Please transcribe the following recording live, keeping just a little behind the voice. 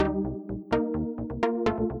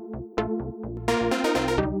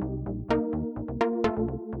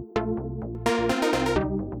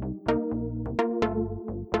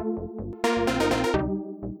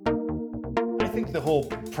the whole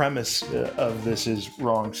premise of this is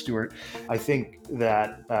wrong, Stuart. I think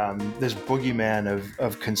that this boogeyman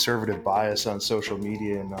of conservative bias on social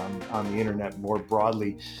media and on the internet more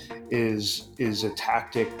broadly is a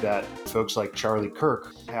tactic that folks like Charlie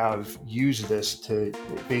Kirk have used this to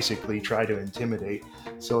basically try to intimidate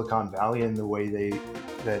Silicon Valley in the way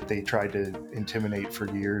they tried to intimidate for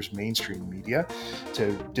years mainstream media,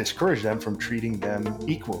 to discourage them from treating them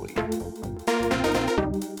equally.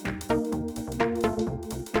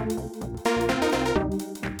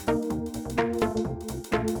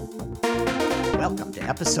 Welcome to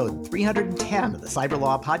episode 310 of the Cyber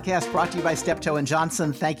Law Podcast, brought to you by Steptoe and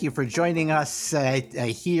Johnson. Thank you for joining us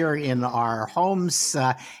here in our homes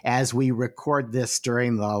as we record this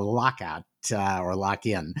during the lockout. Or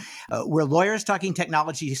lock-in. We're lawyers talking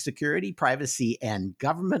technology, security, privacy, and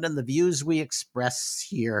government, and the views we express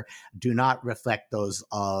here do not reflect those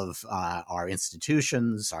of our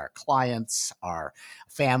institutions, our clients, our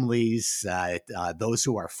families, those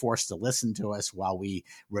who are forced to listen to us while we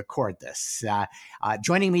record this.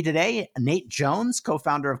 Joining me today, Nate Jones,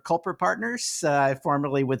 co-founder of Culper Partners,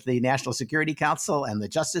 formerly with the National Security Council and the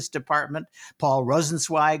Justice Department. Paul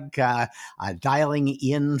Rosenzweig, dialing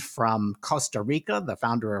in from Costa Rica, the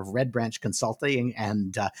founder of Red Branch Consulting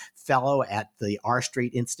and fellow at the R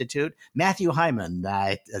Street Institute. Matthew Hyman,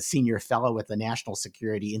 a senior fellow with the National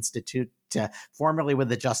Security Institute, formerly with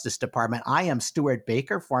the Justice Department. I am Stuart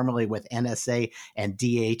Baker, formerly with NSA and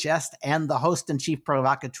DHS, and the host and chief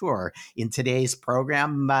provocateur in today's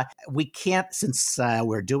program. We can't, since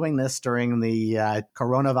we're doing this during the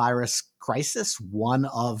coronavirus crisis, one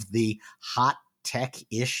of the hot tech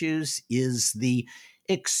issues is the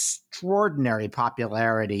extraordinary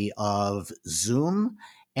popularity of Zoom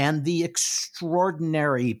and the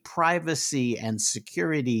extraordinary privacy and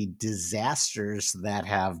security disasters that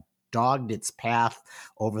have dogged its path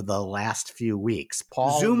over the last few weeks.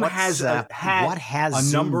 Paul, Zoom has had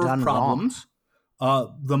a number of problems,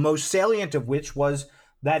 the most salient of which was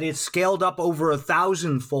that it scaled up over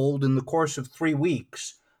 1,000-fold in the course of 3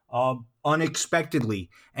 weeks, unexpectedly,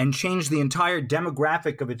 and changed the entire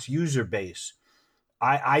demographic of its user base.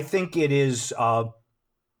 I think it is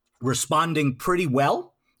responding pretty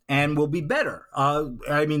well and will be better.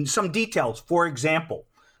 Some details. For example,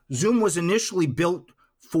 Zoom was initially built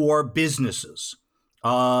for businesses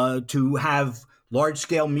to have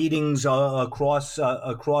large-scale meetings across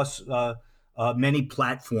many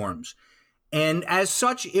platforms. And as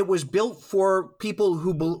such, it was built for people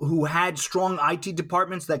who had strong IT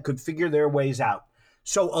departments that could figure their ways out.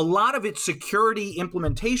 So a lot of its security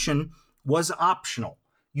implementation was optional.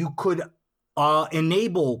 You could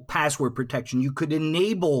enable password protection. You could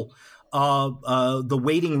enable the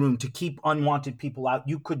waiting room to keep unwanted people out.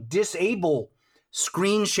 You could disable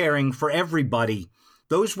screen sharing for everybody.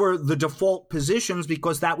 Those were the default positions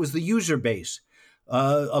because that was the user base.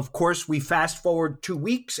 Of course, we fast forward 2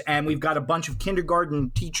 weeks and we've got a bunch of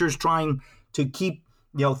kindergarten teachers trying to keep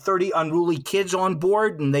 30 unruly kids on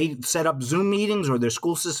board, and they set up Zoom meetings, or their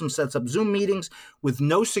school system sets up Zoom meetings with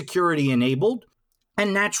no security enabled.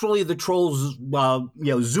 And naturally, the trolls,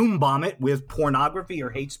 Zoom bomb it with pornography or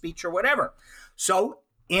hate speech or whatever. So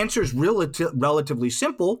answer is relatively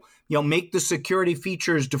simple. Make the security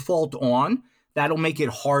features default on. That'll make it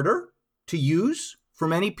harder to use for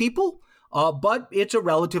many people, but it's a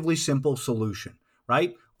relatively simple solution,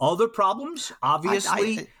 right? Other problems,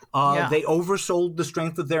 obviously, they oversold the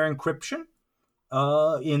strength of their encryption.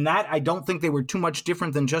 In that, I don't think they were too much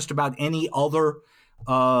different than just about any other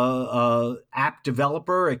app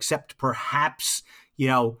developer, except perhaps,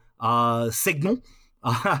 Signal.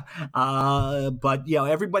 But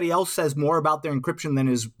everybody else says more about their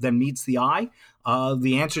encryption than meets the eye.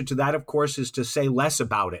 The answer to that, of course, is to say less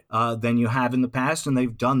about it than you have in the past, and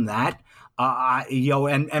they've done that.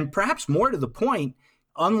 And perhaps more to the point,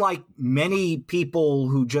 unlike many people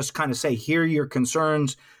who just kind of say, here are your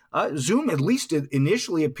concerns, Zoom, at least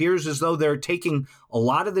initially, appears as though they're taking a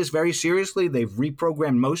lot of this very seriously. They've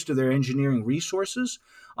reprogrammed most of their engineering resources.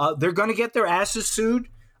 They're going to get their asses sued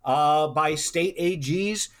by state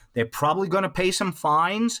AGs. They're probably going to pay some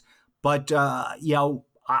fines. But, I'll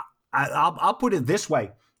put it this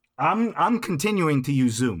way. I'm continuing to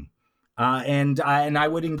use Zoom. And I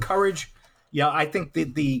would encourage, I think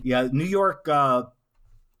that the New York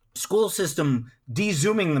school system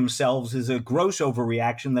de-zooming themselves is a gross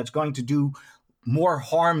overreaction that's going to do more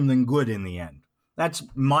harm than good in the end. That's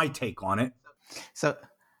my take on it. So,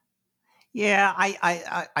 yeah,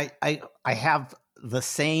 I have the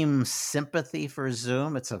same sympathy for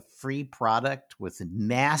Zoom. It's a free product with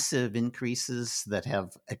massive increases that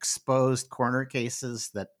have exposed corner cases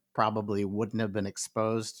that probably wouldn't have been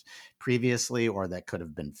exposed previously, or that could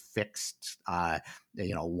have been fixed,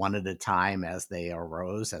 one at a time as they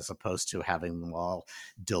arose, as opposed to having them all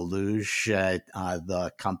deluge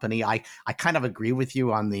the company. I kind of agree with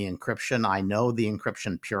you on the encryption. I know the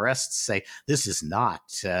encryption purists say this is not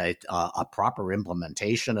a proper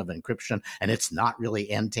implementation of encryption, and it's not really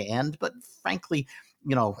end to end. But frankly,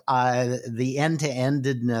 the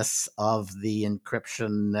end-to-endedness of the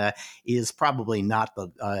encryption is probably not the,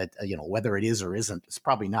 whether it is or isn't, it's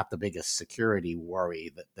probably not the biggest security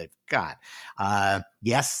worry that they've got.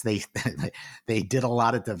 Yes, they did a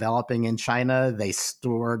lot of developing in China. They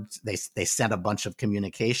sent a bunch of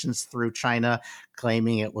communications through China,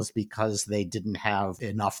 claiming it was because they didn't have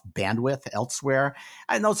enough bandwidth elsewhere,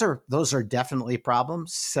 and those are definitely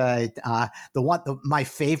problems. My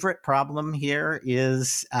favorite problem here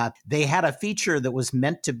is they had a feature that was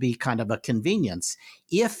meant to be kind of a convenience.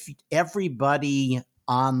 If everybody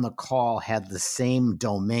on the call had the same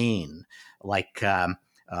domain, like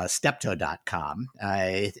steptoe.com,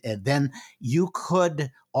 then you could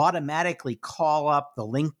automatically call up the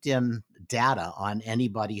LinkedIn data on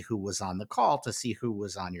anybody who was on the call to see who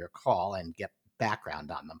was on your call and get background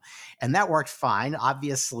on them. And that worked fine.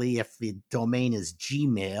 Obviously, if the domain is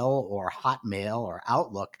Gmail or Hotmail or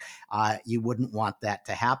Outlook, you wouldn't want that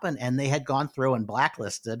to happen. And they had gone through and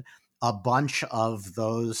blacklisted a bunch of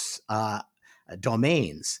those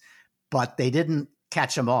domains, but they didn't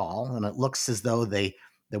catch them all. And it looks as though there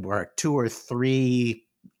were 2 or 3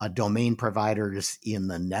 domain providers in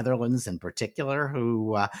the Netherlands in particular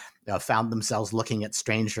who found themselves looking at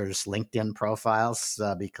strangers' LinkedIn profiles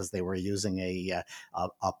because they were using a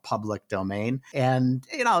public domain. And,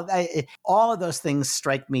 all of those things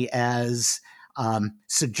strike me as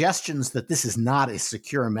suggestions that this is not a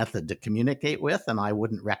secure method to communicate with, and I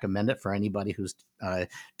wouldn't recommend it for anybody who's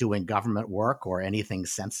doing government work or anything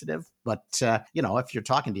sensitive. But if you're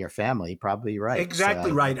talking to your family, probably right.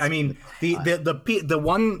 Exactly right. I mean,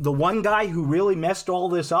 the one guy who really messed all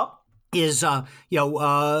this up is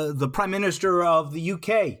the Prime Minister of the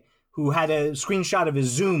UK, who had a screenshot of his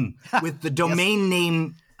Zoom with the domain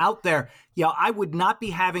name out there. I would not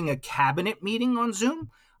be having a cabinet meeting on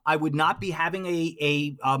Zoom. I would not be having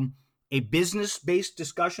a business-based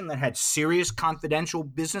discussion that had serious confidential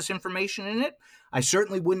business information in it. I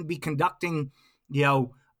certainly wouldn't be conducting, the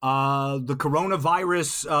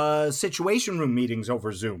coronavirus situation room meetings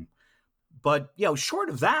over Zoom. But, short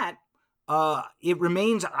of that, it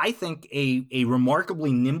remains, I think, a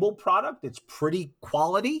remarkably nimble product. It's pretty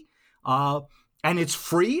quality, and it's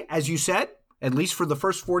free, as you said, at least for the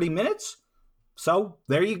first 40 minutes. So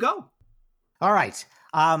there you go. All right.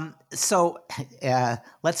 So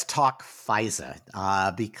let's talk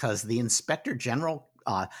FISA, because the Inspector General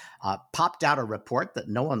popped out a report that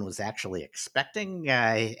no one was actually expecting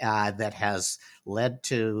that has led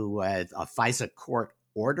to a FISA court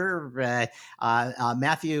order.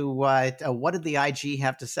 Matthew, what did the IG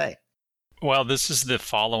have to say? Well, this is the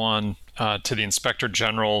follow-on to the Inspector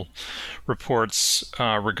General reports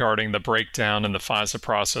regarding the breakdown in the FISA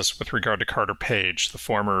process with regard to Carter Page, the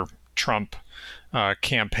former Trump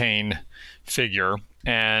campaign figure.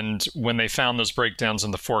 And when they found those breakdowns in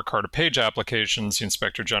the 4 Carter Page applications, the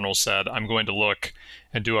Inspector General said, I'm going to look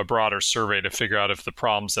and do a broader survey to figure out if the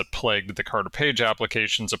problems that plagued the Carter Page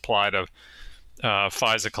applications apply to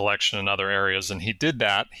FISA collection in other areas. And he did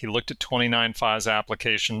that. He looked at 29 FISA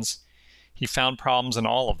applications. He found problems in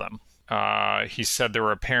all of them. He said there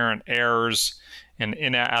were apparent errors and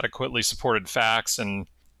inadequately supported facts, and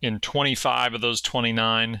in 25 of those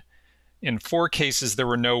 29, in 4 cases, there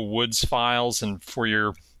were no Woods files. And for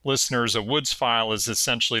your listeners, a Woods file is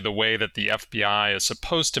essentially the way that the FBI is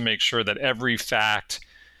supposed to make sure that every fact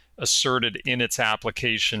asserted in its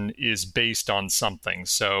application is based on something.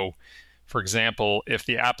 So, for example, if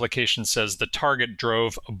the application says the target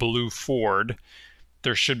drove a blue Ford,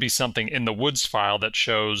 there should be something in the Woods file that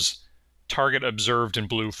shows target observed in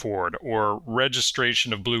blue Ford, or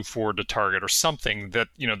registration of blue Ford to target, or something that,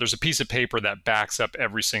 there's a piece of paper that backs up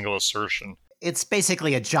every single assertion. It's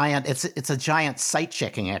basically a giant site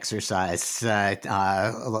checking exercise, like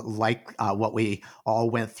what we all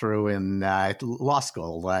went through in law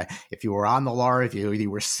school. If you were on the law review, you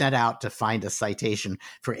were sent out to find a citation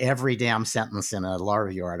for every damn sentence in a law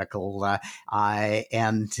review article,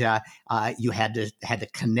 and you had to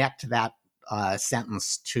connect that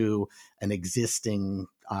sentence to an existing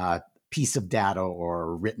piece of data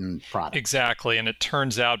or written product. Exactly. And it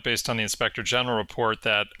turns out, based on the Inspector General report,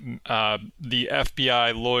 that the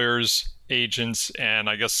FBI lawyers, agents, and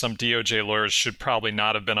I guess some DOJ lawyers should probably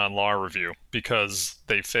not have been on law review because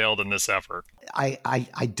they failed in this effort. I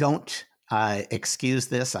don't excuse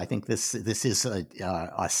this. I think this is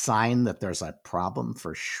a sign that there's a problem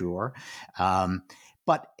for sure.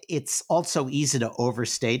 But it's also easy to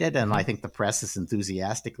overstate it, and I think the press is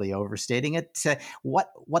enthusiastically overstating it. What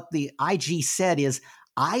the IG said is,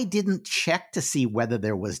 I didn't check to see whether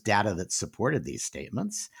there was data that supported these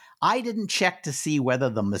statements. I didn't check to see whether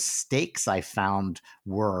the mistakes I found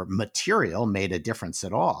were material, made a difference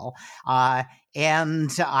at all.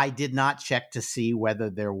 And I did not check to see whether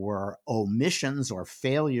there were omissions or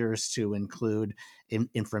failures to include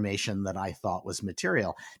information that I thought was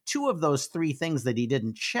material. Two of those three things that he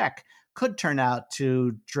didn't check could turn out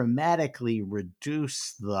to dramatically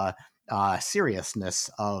reduce the seriousness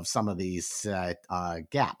of some of these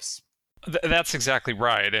gaps. That's exactly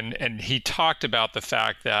right. And he talked about the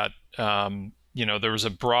fact that, there was a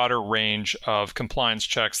broader range of compliance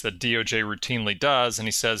checks that DOJ routinely does. And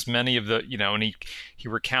he says many of the, and he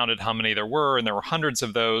recounted how many there were, and there were hundreds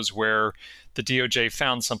of those where the DOJ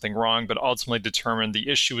found something wrong, but ultimately determined the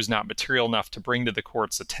issue was not material enough to bring to the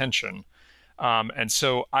court's attention. And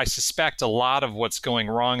so I suspect a lot of what's going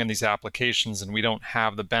wrong in these applications, and we don't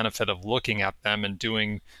have the benefit of looking at them and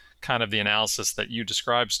doing kind of the analysis that you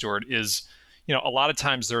described, Stuart, is, a lot of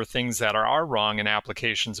times there are things that are wrong in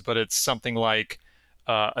applications, but it's something like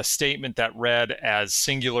a statement that read as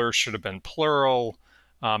singular should have been plural.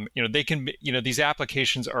 They can be, these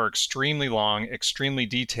applications are extremely long, extremely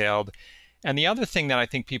detailed. And the other thing that I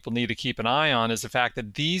think people need to keep an eye on is the fact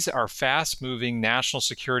that these are fast-moving national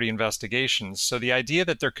security investigations. So the idea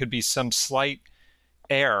that there could be some slight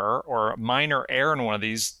error or minor error in one of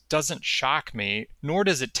these doesn't shock me, nor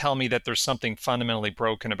does it tell me that there's something fundamentally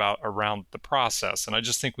broken around the process. And I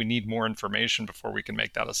just think we need more information before we can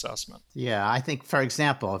make that assessment. Yeah, I think, for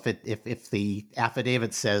example, if the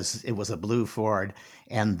affidavit says it was a blue Ford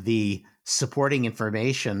and the supporting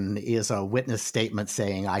information is a witness statement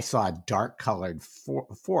saying, I saw a dark colored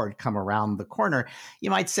Ford come around the corner, you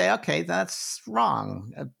might say, okay, that's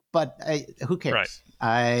wrong. But who cares?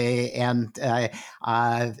 Right.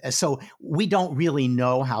 So we don't really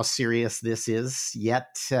know how serious this is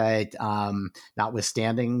yet,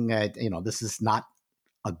 notwithstanding, this is not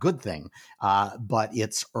a good thing, but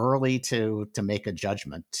it's early to make a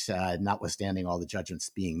judgment, notwithstanding all the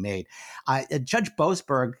judgments being made. Judge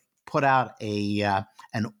Boasberg put out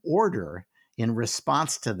an order in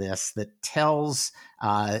response to this that tells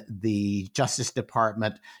the Justice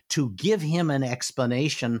Department to give him an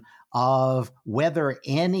explanation of whether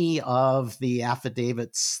any of the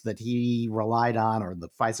affidavits that he relied on or the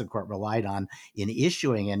FISA court relied on in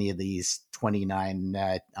issuing any of these 29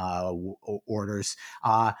 orders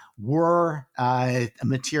were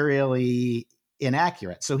materially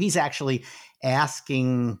inaccurate. So he's actually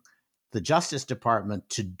asking the Justice Department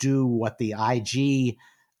to do what the IG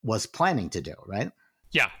was planning to do, right?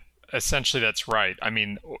 Yeah, essentially that's right. I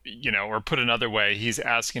mean, or put another way, he's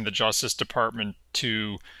asking the Justice Department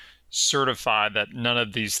to certify that none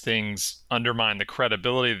of these things undermine the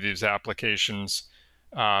credibility of these applications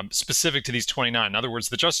specific to these 29. In other words,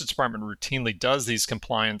 the Justice Department routinely does these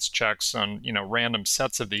compliance checks on, random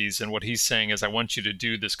sets of these. And what he's saying is, I want you to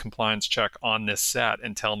do this compliance check on this set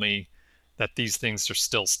and tell me that these things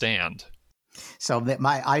still stand. So that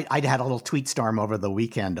I had a little tweet storm over the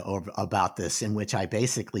weekend about this, in which I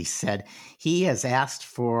basically said he has asked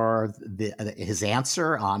for his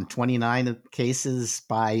answer on 29 cases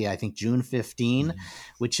by, I think, June 15,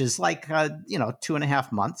 which is like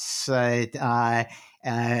 2.5 months.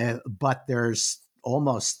 But there's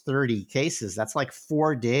almost 30 cases. That's like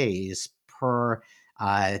 4 days per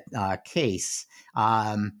case.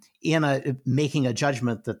 In making a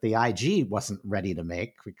judgment that the IG wasn't ready to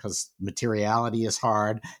make, because materiality is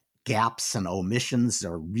hard, gaps and omissions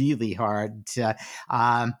are really hard,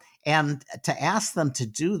 and to ask them to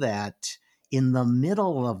do that in the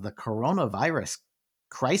middle of the coronavirus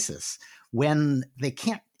crisis, when they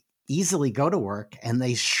can't easily go to work, and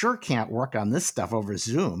they sure can't work on this stuff over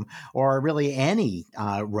Zoom or really any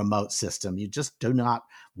remote system. You just do not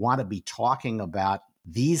want to be talking about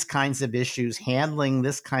these kinds of issues, handling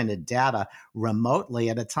this kind of data remotely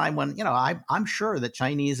at a time when, I'm sure that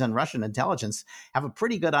Chinese and Russian intelligence have a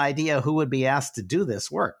pretty good idea who would be asked to do this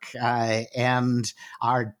work, and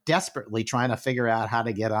are desperately trying to figure out how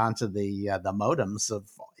to get onto the modems of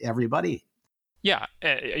everybody. Yeah,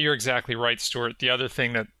 you're exactly right, Stuart. The other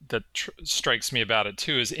thing that strikes me about it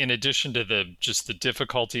too is, in addition to the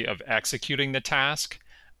difficulty of executing the task,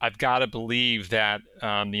 I've got to believe that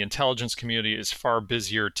the intelligence community is far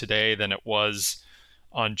busier today than it was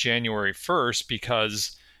on January 1st,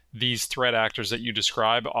 because these threat actors that you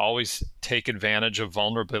describe always take advantage of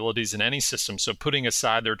vulnerabilities in any system. So putting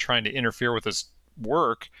aside they're trying to interfere with this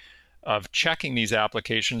work, of checking these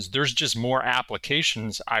applications, there's just more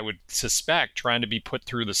applications, I would suspect, trying to be put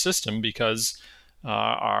through the system because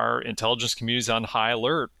our intelligence community is on high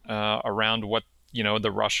alert around what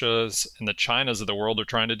the Russias and the Chinas of the world are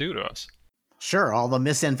trying to do to us. Sure, all the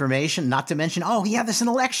misinformation, not to mention, oh, yeah, there's an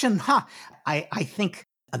election. I think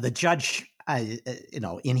the judge,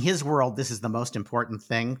 in his world, this is the most important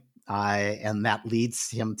thing, and that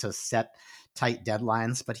leads him to set tight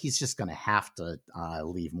deadlines, but he's just going to have to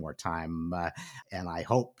leave more time. And I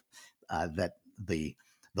hope that the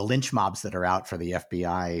lynch mobs that are out for the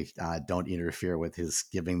FBI don't interfere with his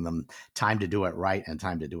giving them time to do it right and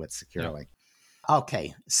time to do it securely. Yeah.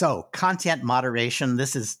 Okay, so content moderation.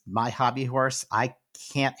 This is my hobby horse. I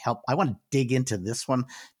can't help. I want to dig into this one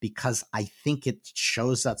because I think it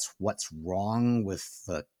shows us what's wrong with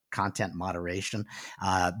the content moderation,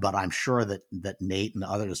 but I'm sure that Nate and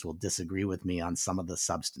others will disagree with me on some of the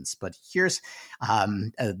substance. But here's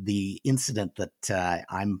the incident that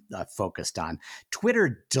I'm focused on.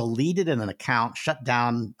 Twitter deleted an account, shut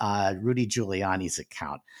down Rudy Giuliani's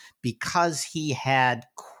account because he had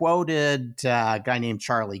quoted a guy named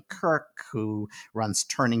Charlie Kirk, who runs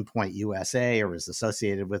Turning Point USA or is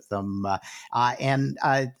associated with them. And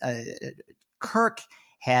Kirk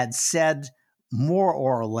had said more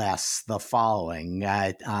or less the following,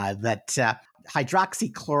 that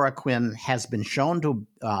hydroxychloroquine has been shown to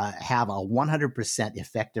have a 100%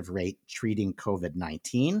 effective rate treating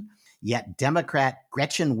COVID-19. Yet Democrat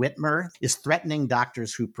Gretchen Whitmer is threatening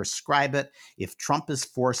doctors who prescribe it. If Trump is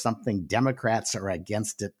for something, Democrats are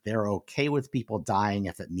against it. They're okay with people dying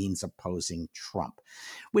if it means opposing Trump,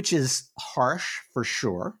 which is harsh for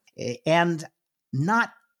sure, and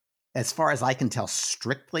not, as far as I can tell,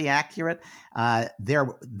 strictly accurate.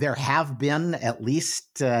 There have been at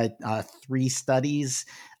least 3 studies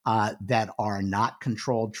that are not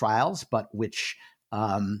controlled trials, but which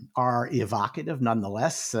are evocative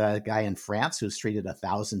nonetheless. A guy in France who's treated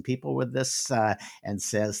 1,000 people with this and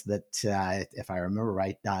says that, if I remember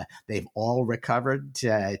right, they've all recovered.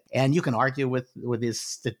 And you can argue with his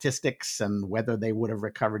statistics and whether they would have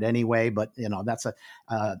recovered anyway, but that's a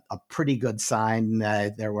pretty good sign.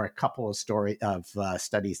 There were a couple of studies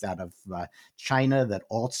out of China that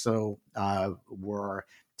also were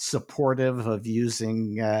supportive of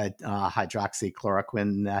using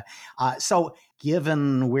hydroxychloroquine. So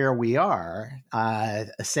given where we are,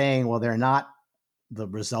 saying, well, they're not the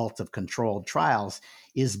result of controlled trials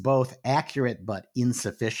is both accurate but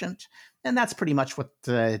insufficient. And that's pretty much what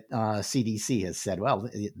CDC has said. Well,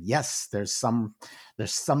 yes, there's some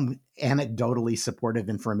anecdotally supportive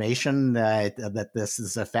information that this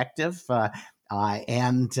is effective.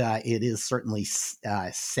 And it is certainly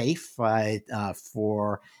safe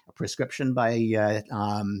for a prescription by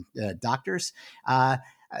doctors.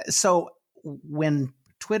 So when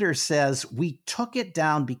Twitter says we took it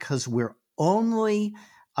down because we're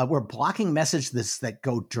blocking messages that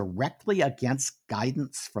go directly against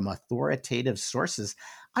guidance from authoritative sources,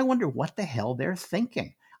 I wonder what the hell they're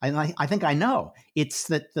thinking. And I think I know. It's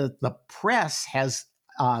that the press has,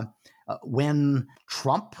 when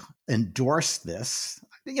Trump endorsed this,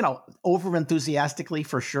 over enthusiastically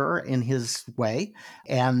for sure in his way,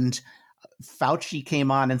 and Fauci came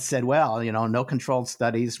on and said, well, no controlled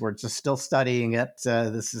studies. We're just still studying it.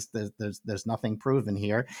 There's nothing proven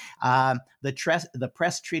here. The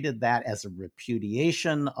press treated that as a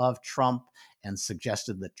repudiation of Trump and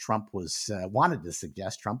suggested that Trump was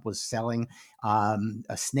selling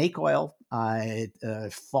a snake oil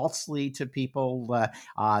falsely to people,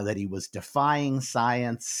 that he was defying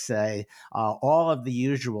science, all of the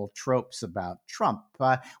usual tropes about Trump,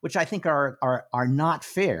 which I think are not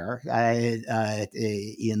fair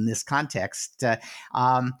in this context.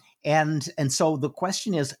 And so the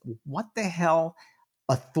question is, what the hell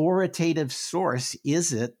authoritative source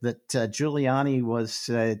is it that Giuliani was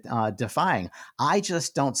defying? I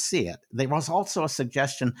just don't see it. There was also a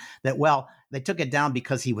suggestion that, well, they took it down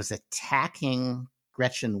because he was attacking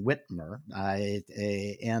Gretchen Whitmer,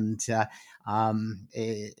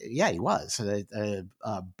 yeah, he was.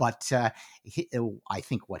 But I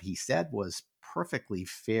think what he said was perfectly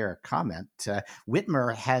fair comment.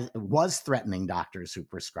 Whitmer was threatening doctors who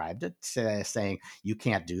prescribed it, saying you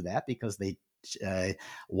can't do that because they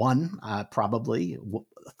probably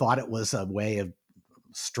thought it was a way of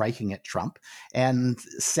striking at Trump, and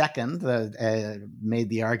second, made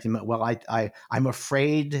the argument, well, I'm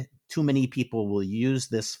afraid too many people will use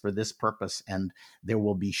this for this purpose and there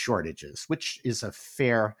will be shortages, which is a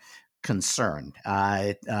fair concerned.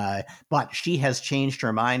 But she has changed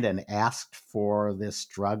her mind and asked for this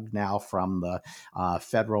drug now from the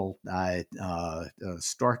federal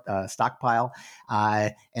stockpile.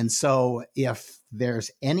 And so if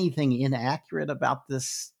there's anything inaccurate about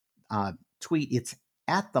this tweet, it's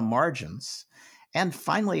at the margins. And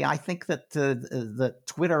finally, I think that the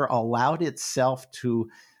Twitter allowed itself to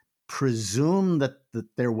presume that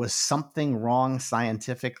there was something wrong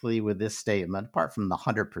scientifically with this statement, apart from the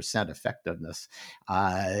 100% effectiveness,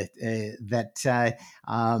 that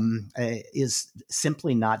is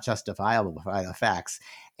simply not justifiable by the facts.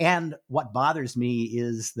 And what bothers me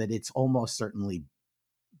is that it's almost certainly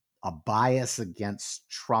a bias against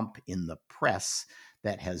Trump in the press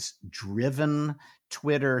that has driven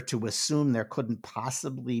Twitter to assume there couldn't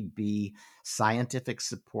possibly be scientific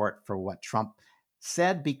support for what Trump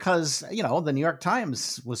said, because, the New York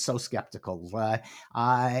Times was so skeptical.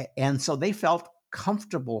 And so they felt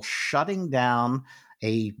comfortable shutting down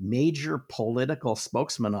a major political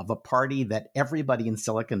spokesman of a party that everybody in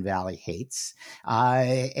Silicon Valley hates,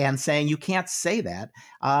 and saying you can't say that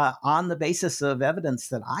on the basis of evidence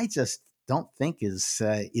that I just don't think is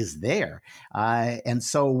there. And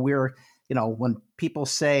so we're, when people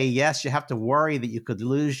say, yes, you have to worry that you could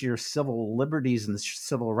lose your civil liberties and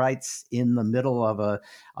civil rights in the middle of a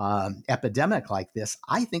epidemic like this,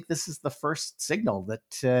 I think this is the first signal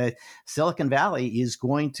that Silicon Valley is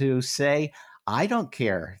going to say, I don't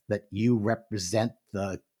care that you represent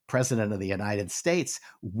the President of the United States.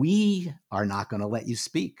 We are not going to let you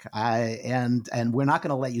speak. And we're not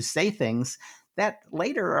going to let you say things that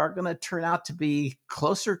later are going to turn out to be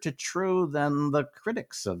closer to true than the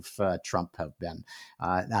critics of Trump have been.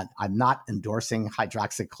 I'm not endorsing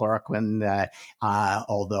hydroxychloroquine,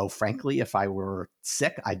 although, frankly, if I were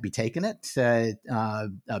sick, I'd be taking it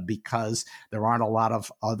because there aren't a lot of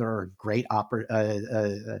other great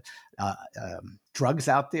drugs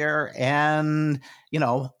out there. And,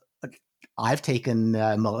 I've taken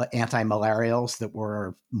anti-malarials that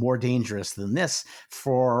were more dangerous than this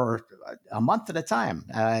for a month at a time.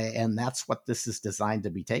 And that's what this is designed to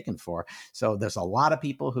be taken for. So there's a lot of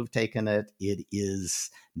people who've taken it. It is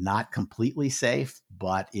not completely safe,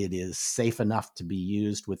 but it is safe enough to be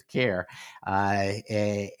used with care.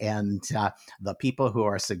 And the people who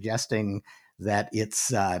are suggesting that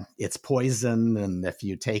it's poison, and if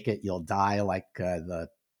you take it, you'll die, like the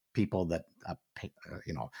people that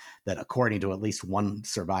that according to at least one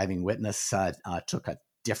surviving witness took a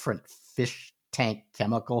different fish tank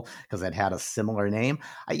chemical because it had a similar name.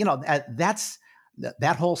 That's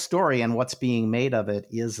that whole story, and what's being made of it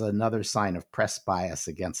is another sign of press bias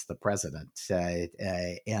against the president,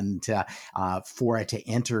 and for it to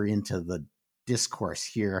enter into the discourse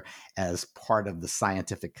here as part of the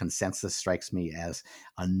scientific consensus strikes me as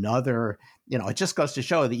another, it just goes to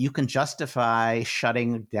show that you can justify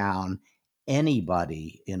shutting down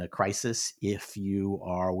anybody in a crisis if you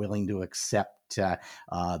are willing to accept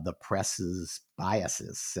the press's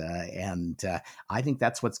biases. And I think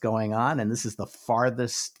that's what's going on. And this is the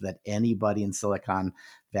farthest that anybody in Silicon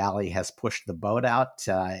Valley has pushed the boat out.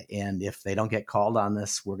 And if they don't get called on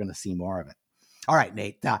this, we're going to see more of it. All right,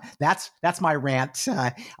 Nate, that's my rant. You're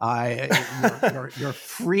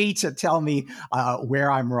free to tell me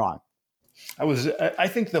where I'm wrong. I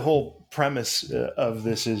think the whole premise of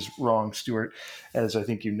this is wrong, Stuart, as I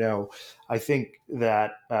think you know. I think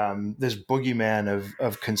that this boogeyman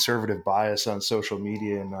of conservative bias on social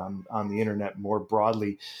media and on the internet more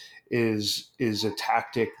broadly is a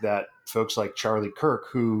tactic that folks like Charlie Kirk,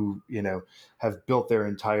 who have built their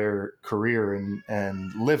entire career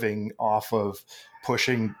and living off of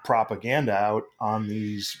pushing propaganda out on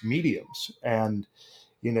these mediums. And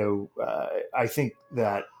I think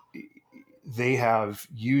that they have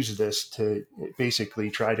used this to basically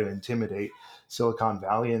try to intimidate Silicon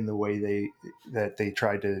Valley in the way they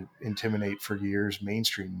tried to intimidate for years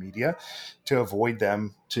mainstream media, to avoid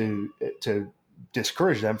them, to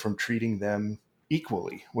discourage them from treating them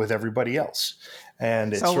equally with everybody else.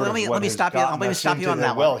 And it's let me stop you on that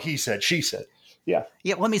one. Well, he said, she said. Yeah.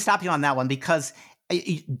 Let me stop you on that one, because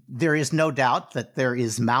there is no doubt that there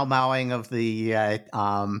is Mau-Mauing of the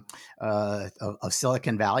of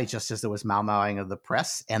Silicon Valley, just as there was Mau-Mauing of the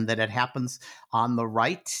press, and that it happens on the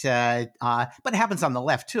right, but it happens on the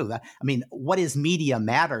left too. I mean, what is media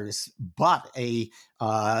matters but a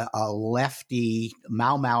lefty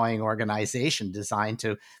Mau-Mauing organization designed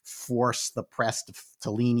to force the press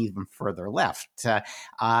to lean even further left. The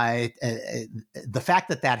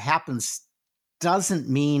fact that happens doesn't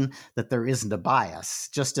mean that there isn't a bias.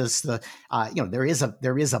 Just as there is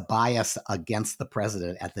a bias against the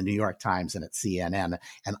president at the New York Times and at CNN,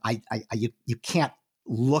 and you can't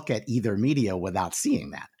look at either media without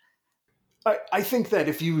seeing that. I think that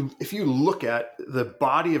if you look at the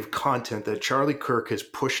body of content that Charlie Kirk has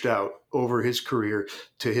pushed out over his career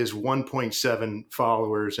to his 1.7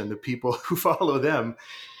 followers and the people who follow them,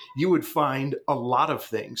 you would find a lot of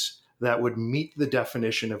things that would meet the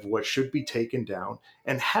definition of what should be taken down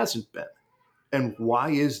and hasn't been. And why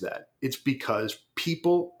is that? It's because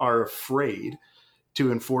people are afraid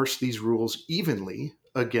to enforce these rules evenly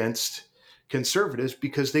against conservatives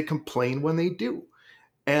because they complain when they do.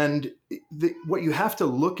 And what you have to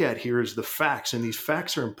look at here is the facts, and these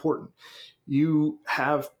facts are important. You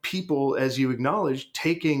have people, as you acknowledge,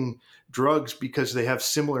 taking drugs because they have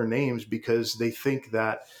similar names because they think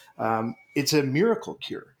that it's a miracle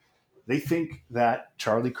cure. They think that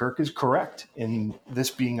Charlie Kirk is correct in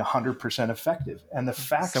this being 100% effective, and the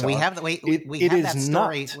facts. So we are, have we it have is that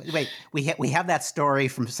story. not. Wait, we have that story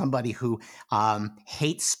from somebody who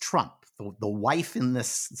hates Trump. The wife in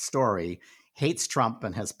this story hates Trump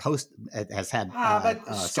and has had but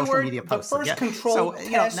social Stuart, media posts. The first controlled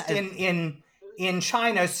test in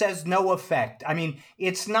China says no effect. I mean,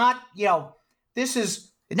 it's not. This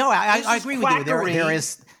is I agree with you. There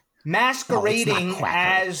is masquerading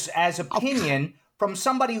as opinion from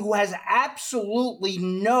somebody who has absolutely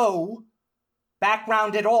no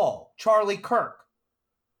background at all. Charlie Kirk.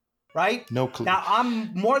 Right? No clue. Now,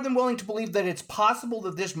 I'm more than willing to believe that it's possible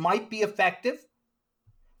that this might be effective,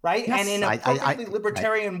 right? Yes, and in a perfectly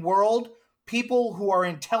libertarian world, people who are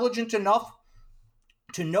intelligent enough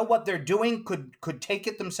to know what they're doing could take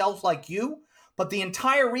it themselves like you. But the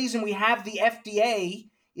entire reason we have the FDA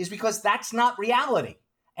is because that's not reality.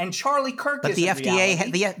 And Charlie Kirk is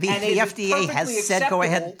reality. The FDA has said go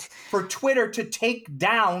ahead for Twitter to take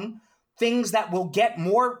down things that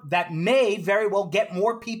may very well get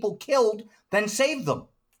more people killed than save them.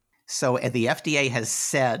 So the FDA has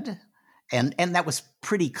said, and that was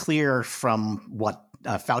pretty clear from what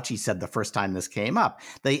Fauci said the first time this came up.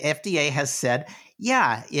 The FDA has said,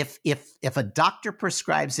 yeah, if a doctor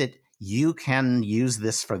prescribes it, you can use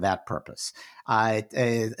this for that purpose.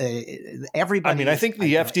 Everybody. I mean, I think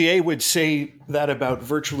the FDA would say that about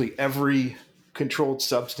virtually every controlled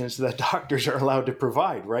substance that doctors are allowed to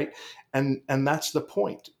provide, right? And that's the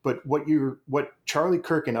point. But what Charlie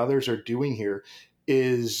Kirk and others are doing here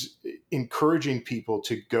is encouraging people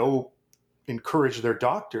to go encourage their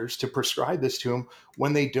doctors to prescribe this to them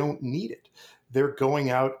when they don't need it. They're going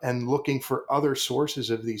out and looking for other sources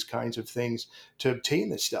of these kinds of things to obtain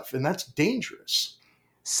this stuff, and that's dangerous.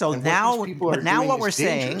 So now what we're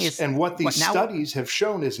saying is, and what these studies have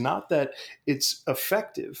shown is not that it's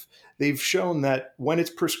effective. They've shown that when it's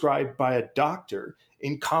prescribed by a doctor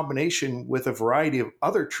in combination with a variety of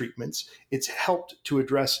other treatments, it's helped to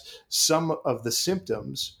address some of the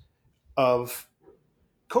symptoms of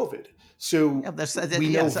COVID. So we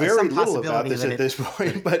know very little about this at this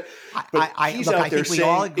point, but he's out there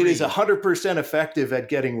saying it is 100% effective at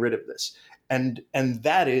getting rid of this. And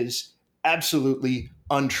that is absolutely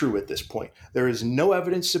untrue at this point. There is no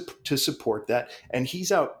evidence to support that. And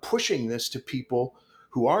he's out pushing this to people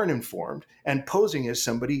who aren't informed and posing as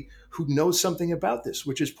somebody who knows something about this,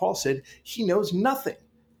 which, as Paul said, he knows nothing,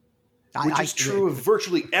 which is true of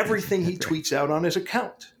virtually everything he tweets out on his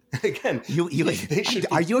account. Again,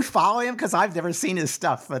 are you following him? Because I've never seen his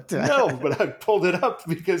stuff. But no, but I pulled it up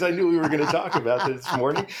because I knew we were going to talk about this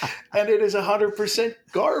morning, and it is 100%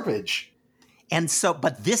 garbage. And so,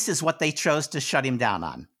 but this is what they chose to shut him down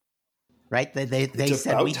on, right? They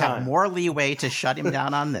said we have more leeway to shut him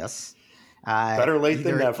down on this. Better late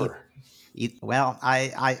than never. Well,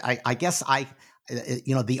 I guess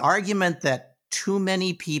the argument that too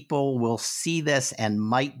many people will see this and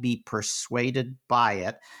might be persuaded by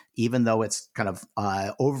it, even though it's kind of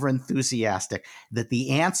over enthusiastic, that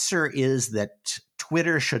the answer is that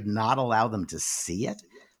Twitter should not allow them to see it.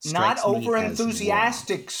 Not over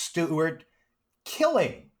enthusiastic, Stuart.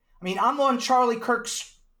 Killing. I mean, I'm on Charlie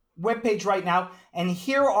Kirk's webpage right now, and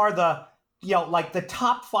here are the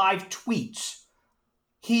top 5 tweets.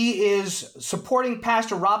 He is supporting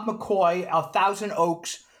Pastor Rob McCoy of Thousand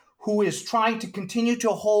Oaks, who is trying to continue to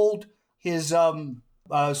hold his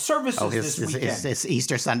services this weekend. His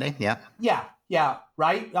Easter Sunday, yeah. Yeah,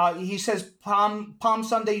 right? He says Palm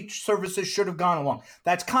Sunday services should have gone along.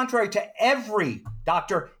 That's contrary to every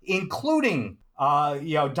doctor, including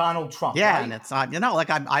Donald Trump. Yeah, right? And it's I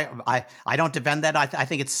don't defend that. I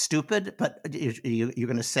think it's stupid, but you're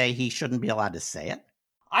going to say he shouldn't be allowed to say it?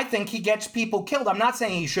 I think he gets people killed. I'm not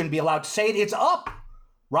saying he shouldn't be allowed to say it. It's up,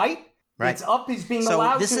 right? It's up. He's being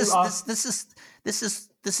allowed to. This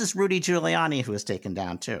is Rudy Giuliani who was taken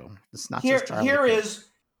down too. It's not here. Just Charlie Here Kirk. is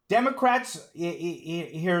Democrats,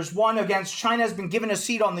 here's one against China has been given a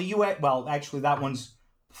seat on the UN. Well, actually, that one's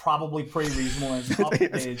probably pretty reasonable. And it's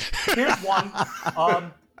complicated. Here's one.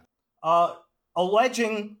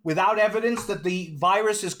 Alleging without evidence that the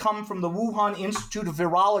virus has come from the Wuhan Institute of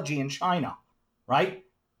Virology in China, right?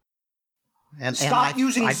 Stop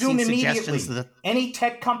using Zoom immediately. Any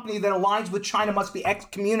tech company that aligns with China must be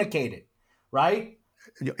excommunicated, right?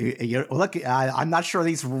 Look, I'm not sure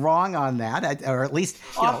he's wrong on that, or at least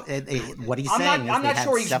what he's saying. I'm not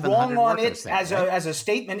sure he's wrong on it as a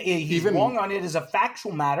statement. He's wrong on it as a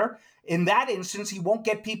factual matter. In that instance, he won't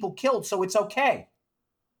get people killed, so it's okay,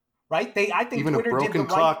 right? I think even Twitter a broken did the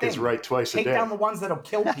clock right is right twice a day. Take down the ones that'll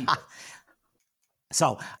kill people.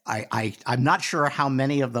 So I'm not sure how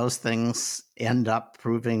many of those things end up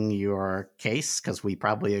proving your case, because we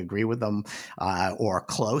probably agree with them or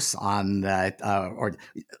close on or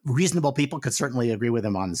reasonable people could certainly agree with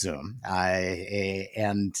them on Zoom.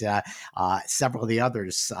 And several of the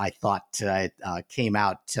others I thought came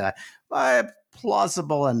out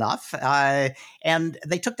plausible enough. And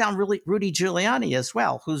they took down Rudy Giuliani as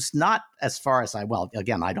well, who's not, as far as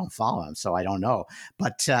again, I don't follow him, so I don't know.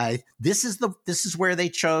 But this is where they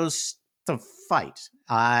chose to fight.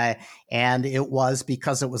 And it was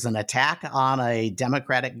because it was an attack on a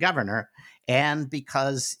Democratic governor, and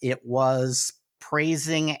because it was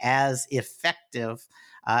praising as effective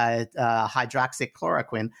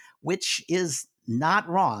hydroxychloroquine, which is not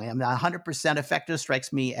wrong. I mean, 100% effective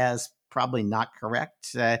strikes me as probably not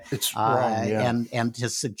correct. It's wrong, yeah. And to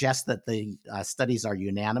suggest that the studies are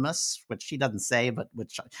unanimous, which she doesn't say, but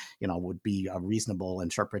which would be a reasonable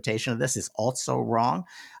interpretation of this, is also wrong.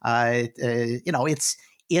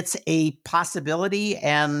 It's a possibility,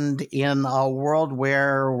 and in a world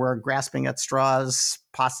where we're grasping at straws,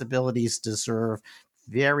 possibilities deserve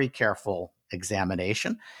very careful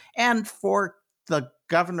examination. And for the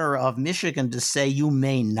governor of Michigan to say you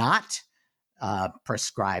may not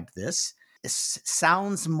prescribe this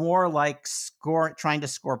sounds more like trying to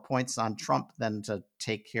score points on Trump than to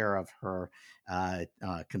take care of her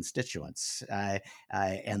constituents,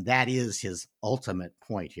 and that is his ultimate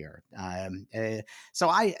point here. So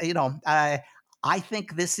I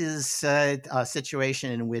think this is a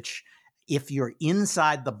situation in which, if you're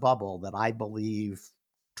inside the bubble that I believe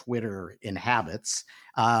Twitter inhabits,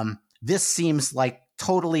 this seems like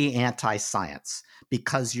totally anti-science,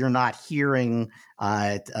 because you're not hearing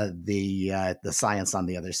the science on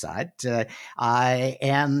the other side.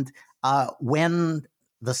 And when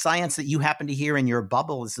the science that you happen to hear in your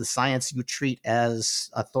bubble is the science you treat as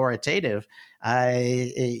authoritative,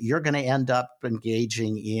 you're going to end up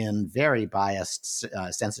engaging in very biased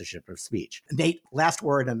censorship of speech. Nate, last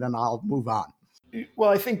word, and then I'll move on. Well,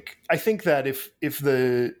 I think that if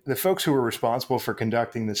the folks who were responsible for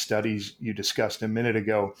conducting the studies you discussed a minute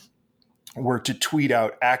ago were to tweet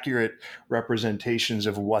out accurate representations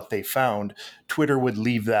of what they found, Twitter would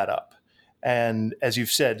leave that up. And as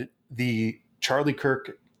you've said, the Charlie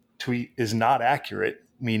Kirk tweet is not accurate,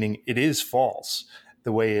 meaning it is false,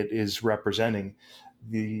 the way it is representing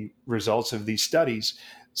the results of these studies.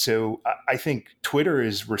 So I think Twitter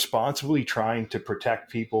is responsibly trying to protect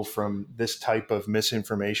people from this type of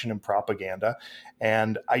misinformation and propaganda.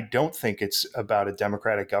 And I don't think it's about a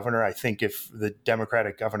Democratic governor. I think if the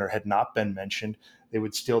Democratic governor had not been mentioned, they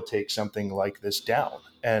would still take something like this down.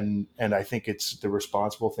 And I think it's the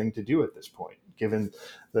responsible thing to do at this point, given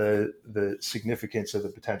the significance of the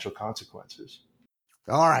potential consequences.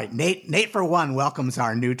 All right, Nate for one welcomes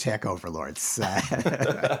our new tech overlords.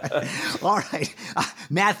 All right,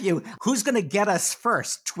 Matthew, who's going to get us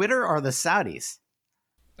first, Twitter or the Saudis?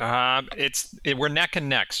 We're neck and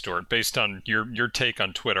neck, Stuart. Based on your take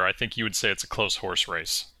on Twitter, I think you would say it's a close horse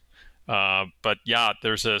race. But yeah,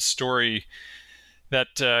 there's a story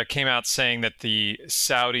that came out saying that the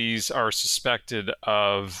Saudis are suspected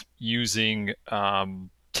of using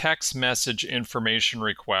text message information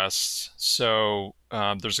requests. So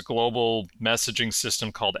there's a global messaging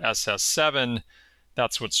system called SS7.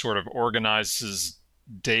 That's what sort of organizes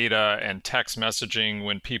data and text messaging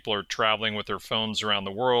when people are traveling with their phones around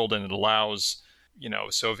the world, and it allows,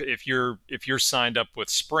 so if you're signed up with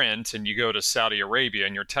Sprint and you go to Saudi Arabia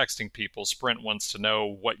and you're texting people, Sprint wants to know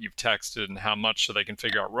what you've texted and how much, so they can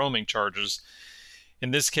figure out roaming charges. In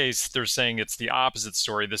this case, they're saying it's the opposite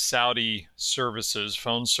story. The Saudi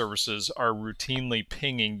phone services, are routinely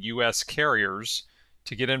pinging U.S. carriers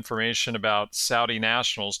to get information about Saudi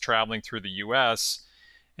nationals traveling through the U.S.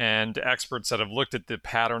 And experts that have looked at the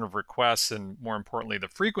pattern of requests, and more importantly, the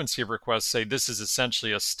frequency of requests, say this is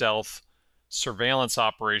essentially a stealth surveillance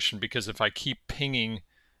operation, because if I keep pinging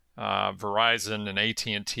Verizon and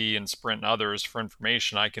AT&T and Sprint and others for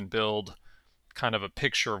information, I can build kind of a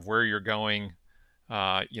picture of where you're going,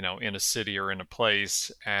 in a city or in a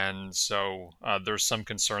place. And so there's some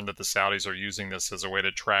concern that the Saudis are using this as a way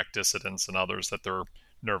to track dissidents and others that they're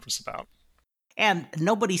nervous about. And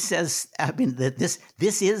nobody says, I mean, that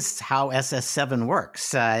this is how SS7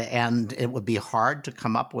 works, and it would be hard to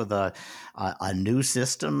come up with a new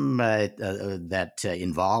system that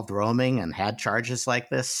involved roaming and had charges like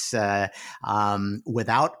this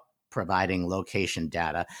without providing location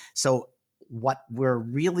data. So what we're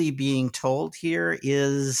really being told here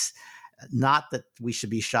is not that we should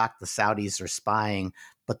be shocked the Saudis are spying,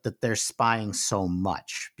 but that they're spying so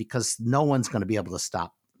much, because no one's going to be able to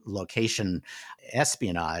stop location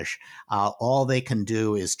espionage. All they can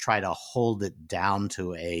do is try to hold it down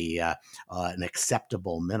to an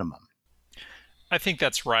acceptable minimum. I think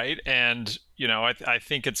that's right. And, I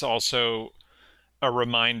think it's also a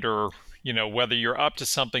reminder, whether you're up to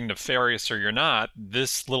something nefarious or you're not,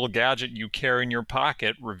 this little gadget you carry in your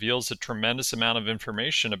pocket reveals a tremendous amount of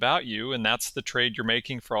information about you. And that's the trade you're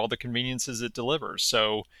making for all the conveniences it delivers.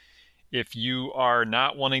 So if you are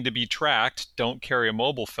not wanting to be tracked, don't carry a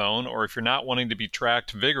mobile phone. Or if you're not wanting to be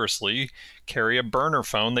tracked vigorously, carry a burner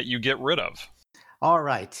phone that you get rid of. All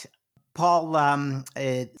right. Paul,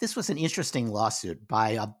 this was an interesting lawsuit by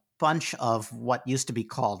a bunch of what used to be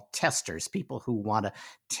called testers, people who want to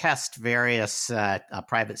test various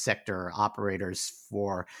private sector operators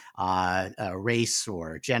for race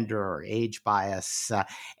or gender or age bias.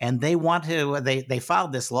 And they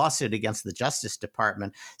filed this lawsuit against the Justice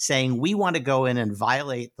Department saying, we want to go in and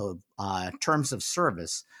violate the terms of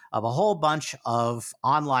service of a whole bunch of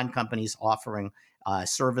online companies offering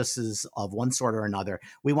services of one sort or another.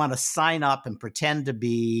 We want to sign up and pretend to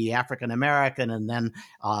be African American and then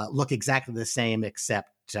look exactly the same except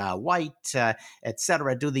white, et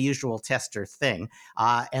cetera, do the usual tester thing.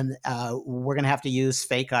 And we're going to have to use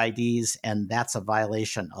fake IDs, and that's a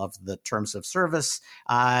violation of the terms of service.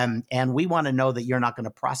 And we want to know that you're not going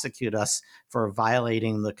to prosecute us for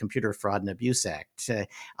violating the Computer Fraud and Abuse Act.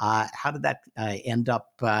 How did that end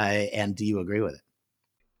up, and do you agree with it?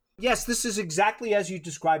 Yes, this is exactly as you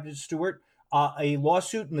described it, Stuart. A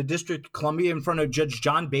lawsuit in the District of Columbia in front of Judge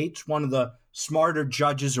John Bates, one of the smarter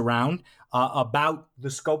judges around, about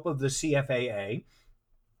the scope of the CFAA.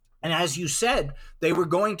 And as you said, they were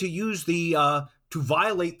going to use to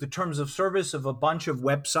violate the terms of service of a bunch of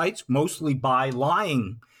websites, mostly by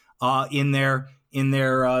lying in their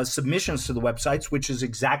submissions to the websites, which is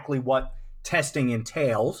exactly what testing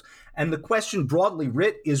entails. And the question broadly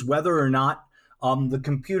writ is whether or not the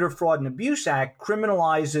Computer Fraud and Abuse Act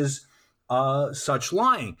criminalizes such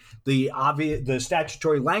lying. The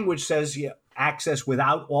statutory language says access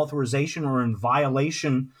without authorization or in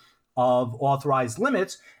violation of authorized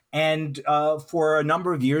limits. And for a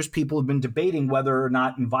number of years, people have been debating whether or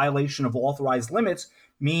not in violation of authorized limits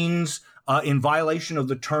means in violation of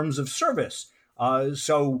the terms of service.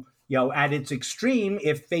 So, at its extreme,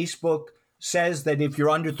 if Facebook says that if you're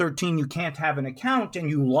under 13, you can't have an account, and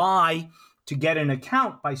you lie to get an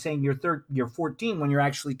account by saying you're 14 when you're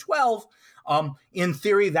actually 12, in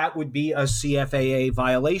theory, that would be a CFAA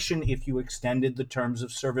violation if you extended the terms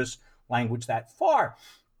of service language that far.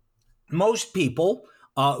 Most people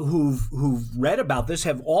who've read about this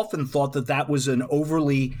have often thought that was an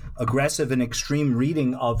overly aggressive and extreme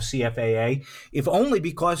reading of CFAA, if only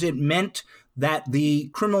because it meant that the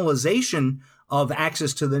criminalization of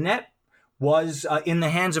access to the net was in the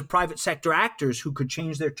hands of private sector actors who could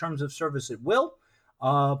change their terms of service at will.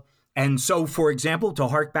 And so, for example, to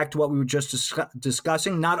hark back to what we were just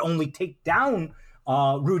discussing, not only take down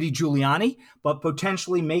Rudy Giuliani, but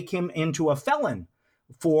potentially make him into a felon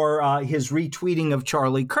for his retweeting of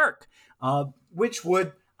Charlie Kirk, which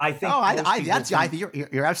would, I think...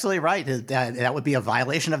 You're absolutely right. That would be a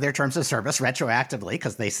violation of their terms of service retroactively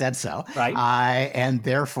because they said so. Right. And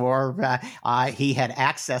therefore, he had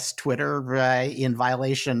accessed Twitter in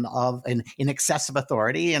violation of in excess of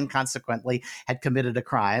authority and consequently had committed a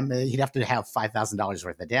crime. He'd have to have $5,000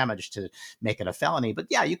 worth of damage to make it a felony. But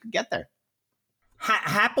yeah, you could get there.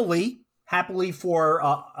 Happily for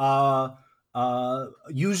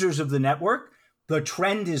users of the network, the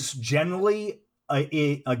trend is generally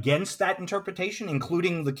against that interpretation,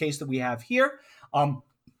 including the case that we have here,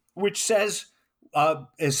 which says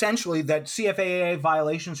essentially that CFAA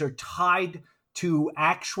violations are tied to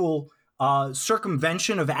actual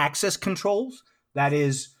circumvention of access controls. That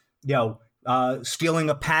is, stealing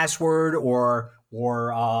a password or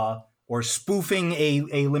spoofing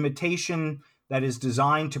a limitation that is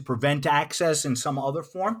designed to prevent access in some other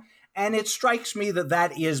form. And it strikes me that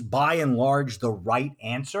that is by and large the right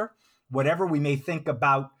answer. Whatever we may think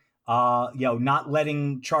about, not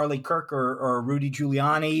letting Charlie Kirk or Rudy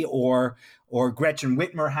Giuliani or Gretchen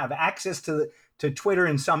Whitmer have access to Twitter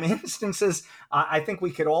in some instances, I think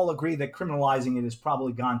we could all agree that criminalizing it has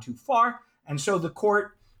probably gone too far. And so the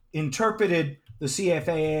court interpreted the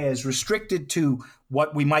CFAA as restricted to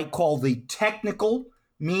what we might call the technical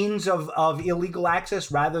means of illegal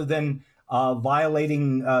access rather than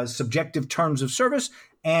violating subjective terms of service,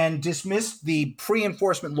 and dismissed the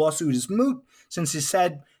pre-enforcement lawsuit as moot, since it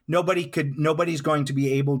said nobody's going to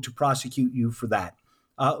be able to prosecute you for that,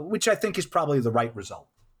 which I think is probably the right result.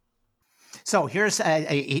 So here's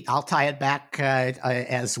I'll tie it back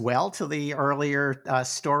as well to the earlier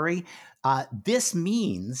story. This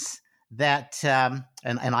means that, and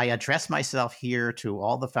I address myself here to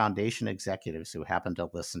all the foundation executives who happen to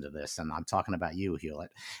listen to this, and I'm talking about you,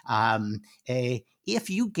 Hewlett. If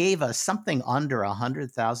you gave us something under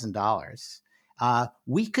 $100,000,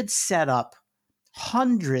 we could set up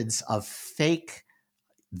hundreds of fake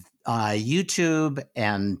YouTube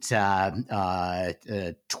and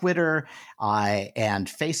Twitter and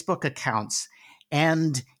Facebook accounts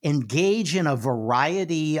and engage in a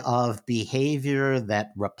variety of behavior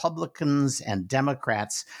that Republicans and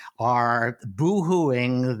Democrats are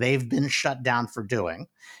boo-hooing they've been shut down for doing,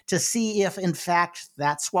 to see if, in fact,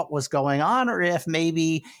 that's what was going on, or if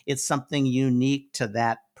maybe it's something unique to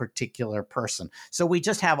that particular person. So we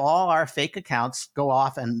just have all our fake accounts go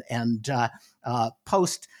off and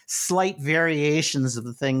post slight variations of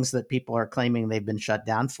the things that people are claiming they've been shut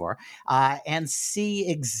down for, and see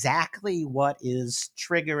exactly what is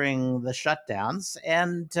triggering the shutdowns,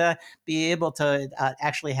 and be able to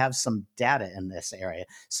actually have some data in this area.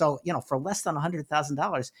 So, for less than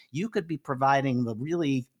 $100,000, you could be providing the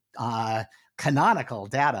really canonical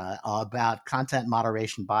data about content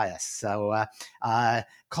moderation bias. So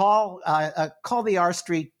call the R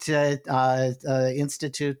Street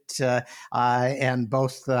Institute, and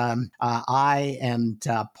both I and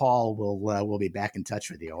Paul will be back in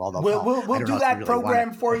touch with you. Although we'll do that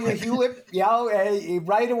program for you, Hewlett.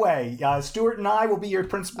 Right away. Stuart and I will be your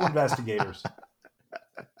principal investigators.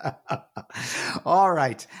 All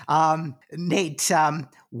right. Nate,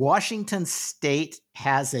 Washington State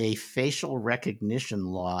has a facial recognition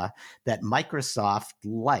law that Microsoft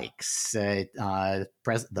likes. The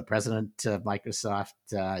president of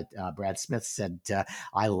Microsoft, Brad Smith, said,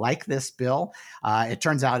 I like this bill. It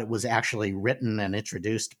turns out it was actually written and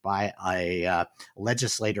introduced by a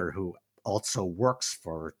legislator who also works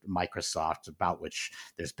for Microsoft, about which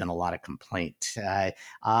there's been a lot of complaint. But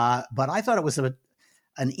I thought it was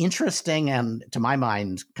an interesting and, to my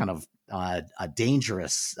mind, kind of a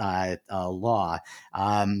dangerous law.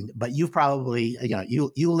 But you probably,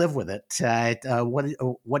 you live with it.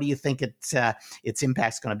 What do you think its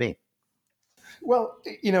impact's going to be? Well,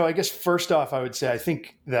 I guess first off, I would say I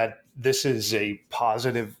think that this is a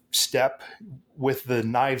positive step with the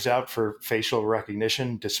knives out for facial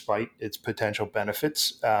recognition, despite its potential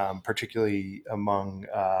benefits, particularly among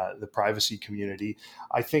the privacy community.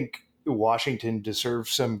 I think Washington deserves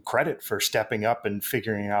some credit for stepping up and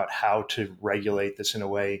figuring out how to regulate this in a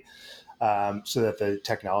way so that the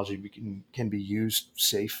technology can be used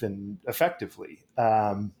safe and effectively.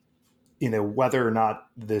 Whether or not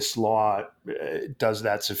this law does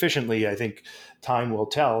that sufficiently, I think time will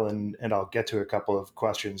tell, and I'll get to a couple of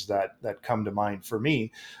questions that come to mind for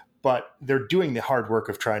me. But they're doing the hard work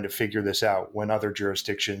of trying to figure this out when other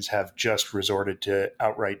jurisdictions have just resorted to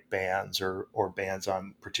outright bans or bans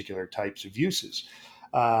on particular types of uses.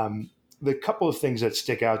 The couple of things that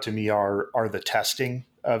stick out to me are the testing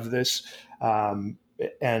of this.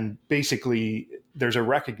 And basically, there's a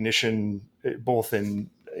recognition both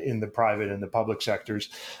in the private and the public sectors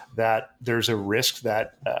that there's a risk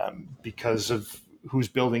that because of who's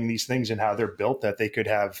building these things and how they're built, that they could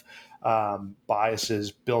have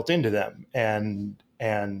biases built into them. And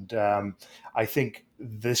I think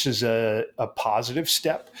this is a positive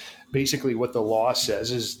step. Basically, what the law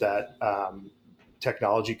says is that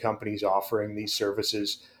technology companies offering these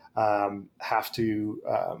services have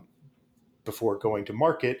to, before going to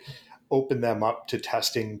market, open them up to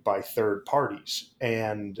testing by third parties.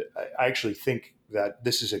 And I actually think that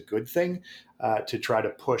this is a good thing to try to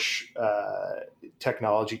push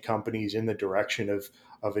technology companies in the direction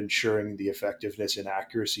of ensuring the effectiveness and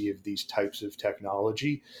accuracy of these types of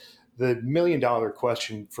technology. The $1 million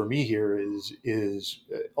question for me here is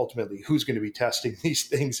ultimately who's going to be testing these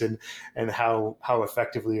things and how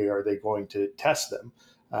effectively are they going to test them?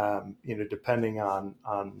 Depending on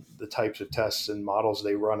the types of tests and models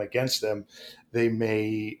they run against them, they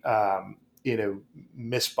may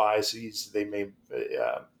miss biases. They may,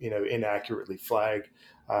 inaccurately flag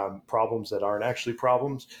problems that aren't actually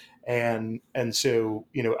problems. And so,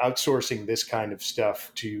 outsourcing this kind of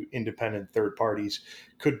stuff to independent third parties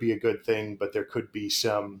could be a good thing, but there could be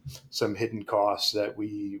some hidden costs that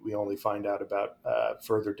we only find out about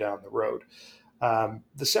further down the road.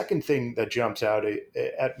 The second thing that jumps out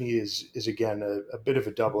at me is again a bit of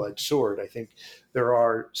a double-edged sword. I think there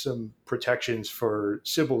are some protections for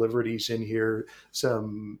civil liberties in here,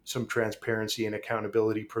 some transparency and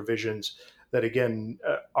accountability provisions that again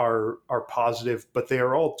are positive, but they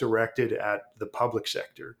are all directed at the public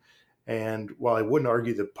sector. And while I wouldn't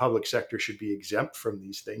argue the public sector should be exempt from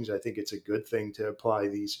these things, I think it's a good thing to apply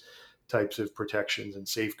these types of protections and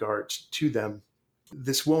safeguards to them.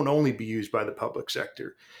 This won't only be used by the public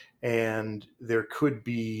sector, and there could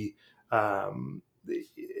be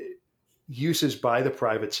uses by the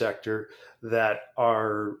private sector that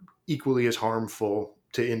are equally as harmful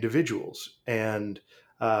to individuals. And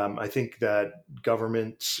I think that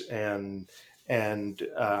governments and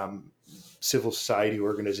civil society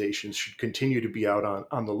organizations should continue to be out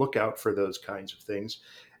on the lookout for those kinds of things,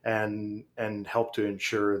 and help to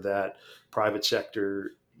ensure that private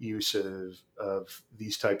sector use of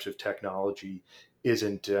these types of technology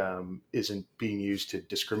isn't being used to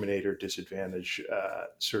discriminate or disadvantage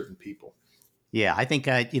certain people. Yeah, I think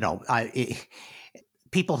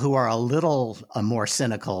people who are a little more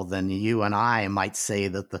cynical than you and I might say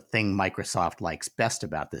that the thing Microsoft likes best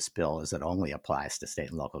about this bill is it only applies to state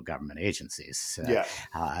and local government agencies.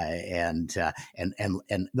 And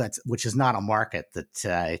that's, which is not a market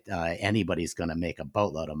that anybody's going to make a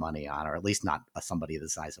boatload of money on, or at least not somebody the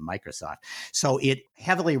size of Microsoft. So it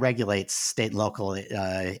heavily regulates state and local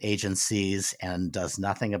agencies and does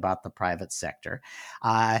nothing about the private sector.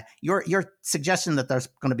 Your suggestion that there's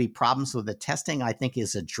going to be problems with the testing, I think,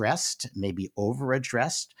 is addressed, maybe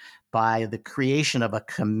over-addressed, by the creation of a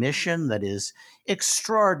commission that is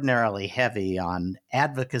extraordinarily heavy on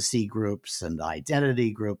advocacy groups and identity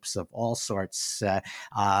groups of all sorts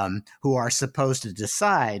who are supposed to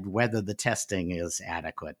decide whether the testing is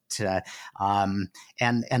adequate. And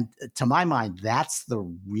to my mind, that's the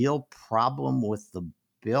real problem with the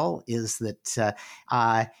bill, is that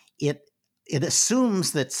it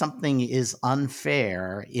assumes that something is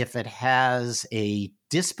unfair if it has a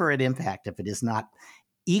disparate impact, if it is not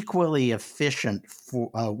equally efficient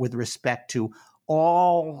with respect to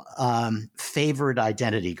all favored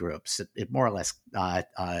identity groups. It more or less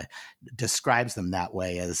describes them that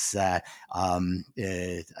way as they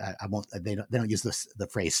don't use the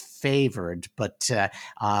phrase favored, but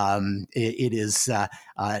it is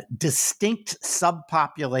distinct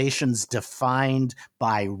subpopulations defined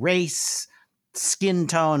by race, skin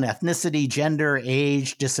tone, ethnicity, gender,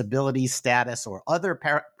 age, disability status, or other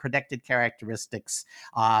protected characteristics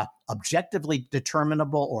objectively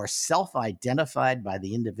determinable or self-identified by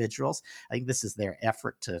the individuals. I think this is their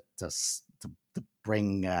effort to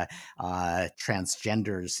bring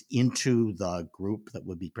transgenders into the group that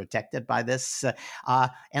would be protected by this.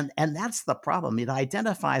 And that's the problem. It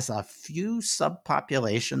identifies a few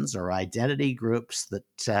subpopulations or identity groups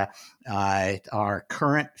that are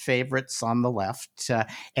current favorites on the left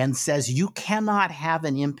and says you cannot have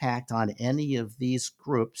an impact on any of these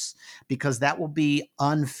groups because that will be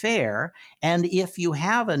unfair. And if you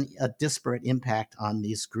have a disparate impact on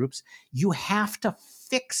these groups, you have to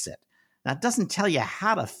fix it. Now, it doesn't tell you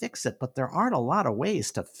how to fix it, but there aren't a lot of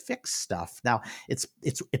ways to fix stuff. Now, it's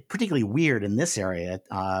particularly weird in this area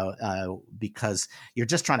because you're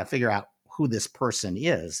just trying to figure out who this person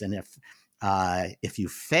is. And if you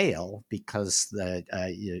fail because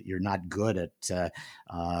you're not good at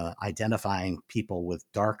identifying people with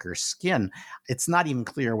darker skin, it's not even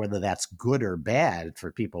clear whether that's good or bad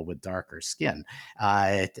for people with darker skin.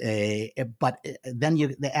 But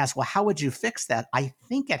then they ask, well, how would you fix that? I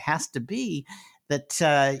think it has to be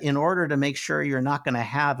that in order to make sure you're not going to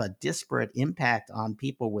have a disparate impact on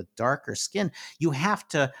people with darker skin, you have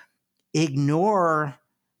to ignore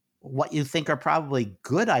what you think are probably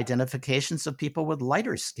good identifications of people with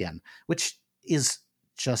lighter skin, which is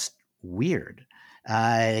just weird.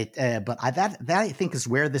 But that I think is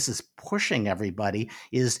where this is pushing everybody,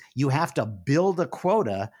 is you have to build a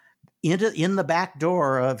quota in the back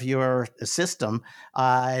door of your system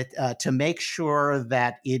to make sure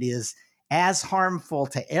that it is as harmful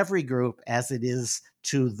to every group as it is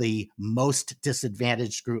to the most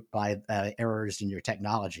disadvantaged group by errors in your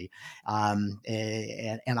technology. And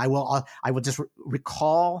I will just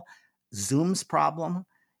recall Zoom's problem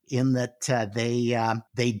in that they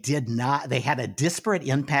had a disparate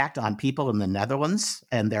impact on people in the Netherlands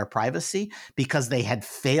and their privacy because they had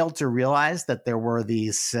failed to realize that there were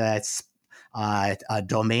these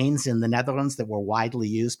domains in the Netherlands that were widely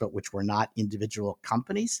used, but which were not individual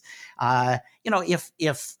companies.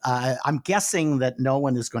 If I'm guessing that no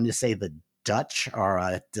one is going to say the Dutch are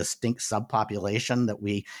a distinct subpopulation that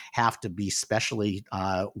we have to be specially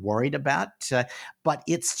worried about, but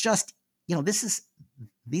it's just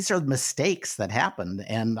these are mistakes that happened,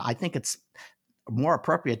 and I think it's more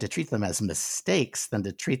appropriate to treat them as mistakes than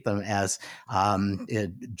to treat them as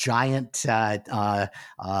giant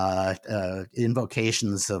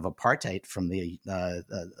invocations of apartheid from the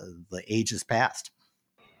ages past.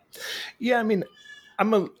 Yeah, I mean,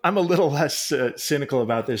 I'm a little less cynical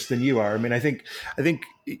about this than you are. I mean, I think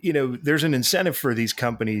there's an incentive for these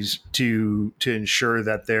companies to ensure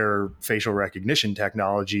that their facial recognition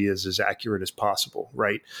technology is as accurate as possible,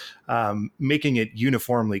 right? Making it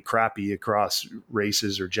uniformly crappy across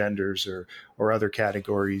races or genders or other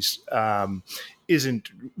categories isn't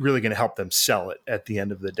really going to help them sell it at the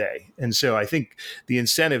end of the day. And so I think the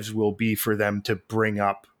incentives will be for them to bring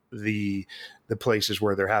up the places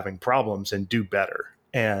where they're having problems and do better.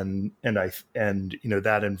 And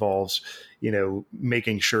that involves,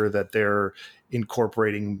 making sure that they're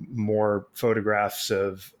incorporating more photographs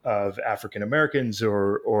of African Americans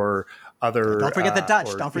or other. Don't forget the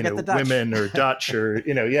Dutch. Don't forget the Dutch. Women or Dutch or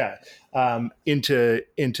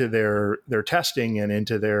into their testing and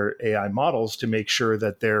into their AI models to make sure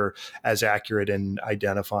that they're as accurate in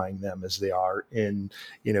identifying them as they are in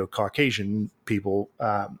Caucasian people.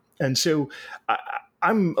 And so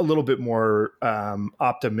I'm a little bit more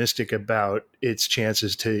optimistic about its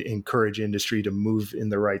chances to encourage industry to move in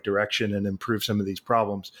the right direction and improve some of these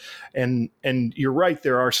problems. And you're right,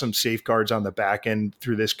 there are some safeguards on the back end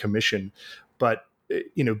through this commission, but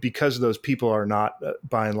because those people are not,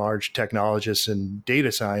 by and large, technologists and data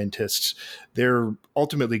scientists, they're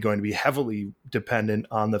ultimately going to be heavily dependent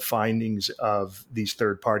on the findings of these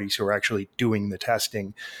third parties who are actually doing the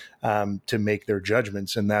testing to make their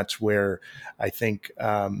judgments. And that's where I think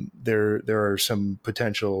there are some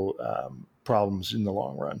potential problems in the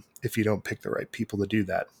long run if you don't pick the right people to do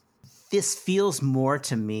that. This feels more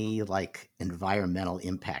to me like environmental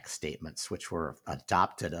impact statements, which were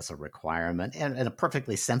adopted as a requirement and a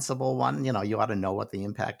perfectly sensible one. You ought to know what the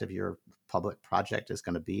impact of your public project is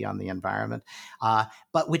going to be on the environment,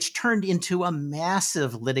 but which turned into a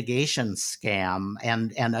massive litigation scam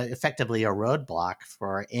and effectively a roadblock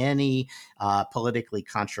for any politically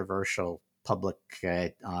controversial public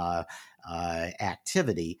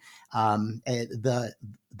activity.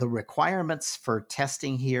 The requirements for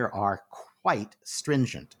testing here are quite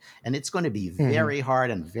stringent, and it's going to be very hard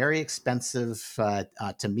and very expensive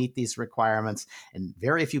to meet these requirements, and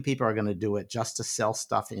very few people are going to do it just to sell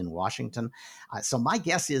stuff in Washington. So my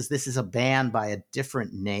guess is this is a ban by a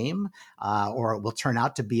different name, or it will turn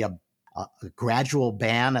out to be a gradual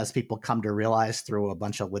ban as people come to realize through a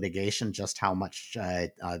bunch of litigation just how much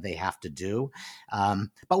they have to do.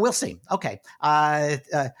 But we'll see. Okay.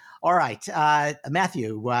 All right.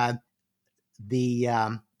 Matthew,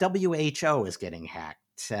 the WHO is getting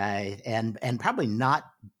hacked and probably not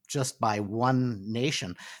just by one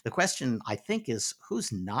nation. The question, I think, is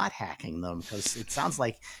who's not hacking them? Because it sounds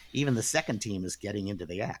like even the second team is getting into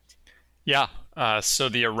the act. Yeah. So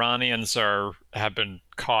the Iranians have been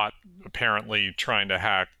caught apparently trying to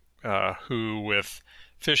hack WHO with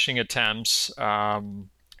phishing attempts.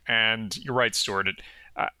 And you're right, Stuart.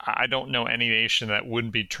 I don't know any nation that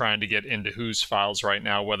wouldn't be trying to get into WHO's files right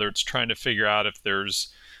now, whether it's trying to figure out if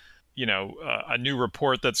there's a new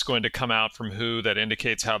report that's going to come out from WHO that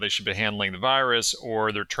indicates how they should be handling the virus,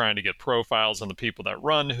 or they're trying to get profiles on the people that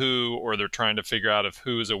run WHO, or they're trying to figure out if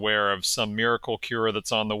WHO is aware of some miracle cure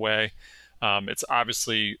that's on the way. It's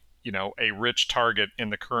obviously, a rich target in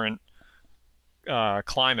the current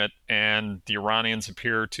climate, and the Iranians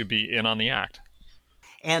appear to be in on the act.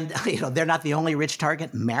 And they're not the only rich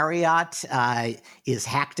target. Marriott is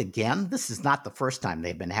hacked again. This is not the first time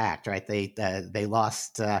they've been hacked, right? They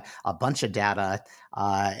lost a bunch of data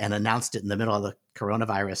and announced it in the middle of the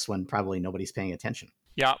coronavirus when probably nobody's paying attention.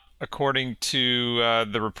 Yeah, according to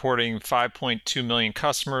the reporting, 5.2 million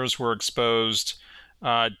customers were exposed.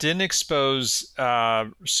 Didn't expose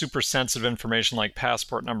super sensitive information like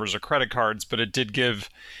passport numbers or credit cards, but it did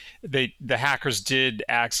give. The hackers did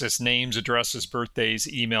access names, addresses, birthdays,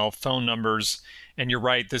 email, phone numbers. And you're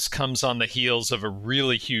right, this comes on the heels of a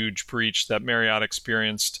really huge breach that Marriott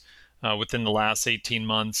experienced within the last 18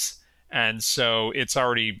 months. And so it's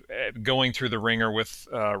already going through the ringer with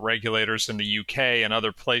regulators in the UK and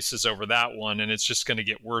other places over that one, and it's just going to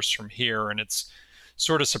get worse from here. And it's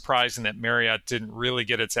sort of surprising that Marriott didn't really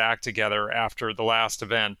get its act together after the last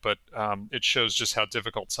event, but it shows just how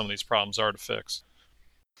difficult some of these problems are to fix.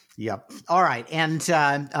 Yep. All right, and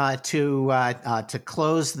to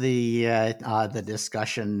close the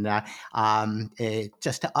discussion,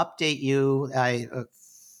 just to update you.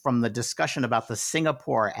 From the discussion about the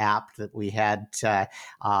Singapore app that we had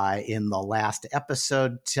in the last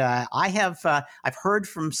episode, I've heard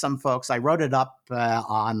from some folks. I wrote it up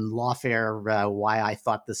on Lawfare why I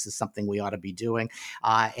thought this is something we ought to be doing,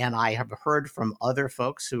 and I have heard from other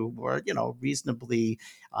folks who were, reasonably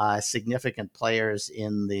significant players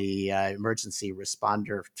in the emergency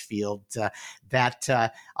responder field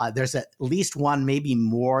that there's at least one, maybe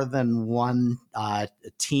more than one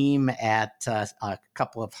team at a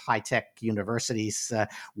couple of high-tech universities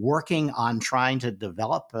working on trying to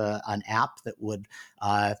develop an app that would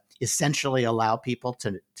essentially allow people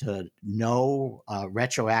to know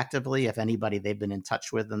retroactively if anybody they've been in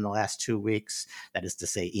touch with in the last 2 weeks, that is to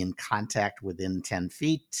say in contact within 10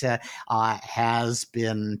 feet, has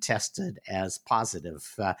been tested as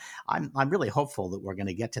positive. I'm really hopeful that we're going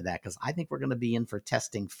to get to that, because I think we're going to be in for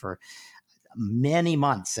testing for many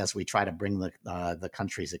months as we try to bring the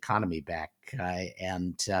country's economy back.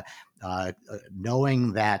 And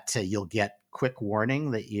knowing that you'll get quick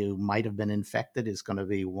warning that you might have been infected is going to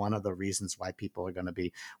be one of the reasons why people are going to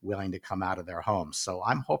be willing to come out of their homes. So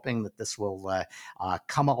I'm hoping that this will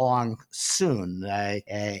come along soon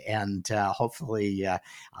and hopefully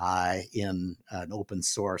in an open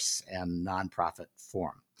source and nonprofit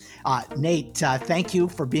form. Nate, thank you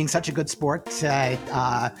for being such a good sport.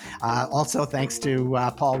 Also, thanks to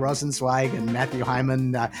Paul Rosenzweig and Matthew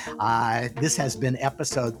Hyman. This has been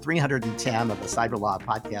episode 310 of the Cyberlaw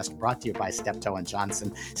Podcast, brought to you by Steptoe and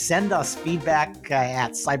Johnson. Send us feedback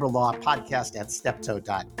at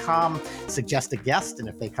cyberlawpodcast@steptoe.com. Suggest a guest, and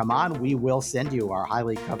if they come on, we will send you our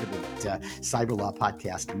highly coveted Cyberlaw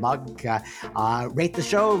Podcast mug. Rate the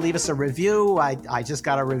show, leave us a review. I just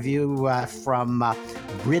got a review from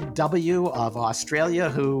Grid W of Australia,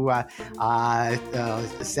 who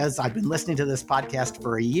says, I've been listening to this podcast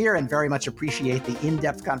for a year and very much appreciate the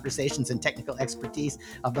in-depth conversations and technical expertise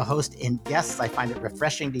of the host and guests. I find it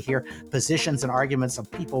refreshing to hear positions and arguments of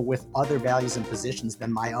people with other values and positions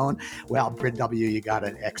than my own. Well, Grid W, you got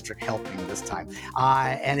an extra helping this time.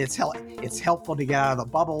 And it's helpful to get out of the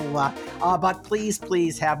bubble, but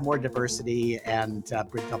please have more diversity. And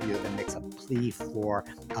Grid W then makes a plea for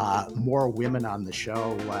more women on the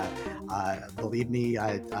show. Believe me,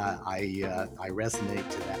 I resonate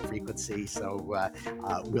to that frequency, so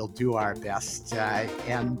we'll do our best.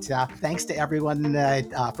 And thanks to everyone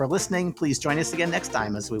for listening. Please join us again next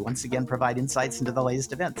time as we once again provide insights into the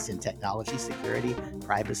latest events in technology, security,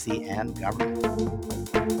 privacy, and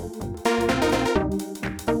government.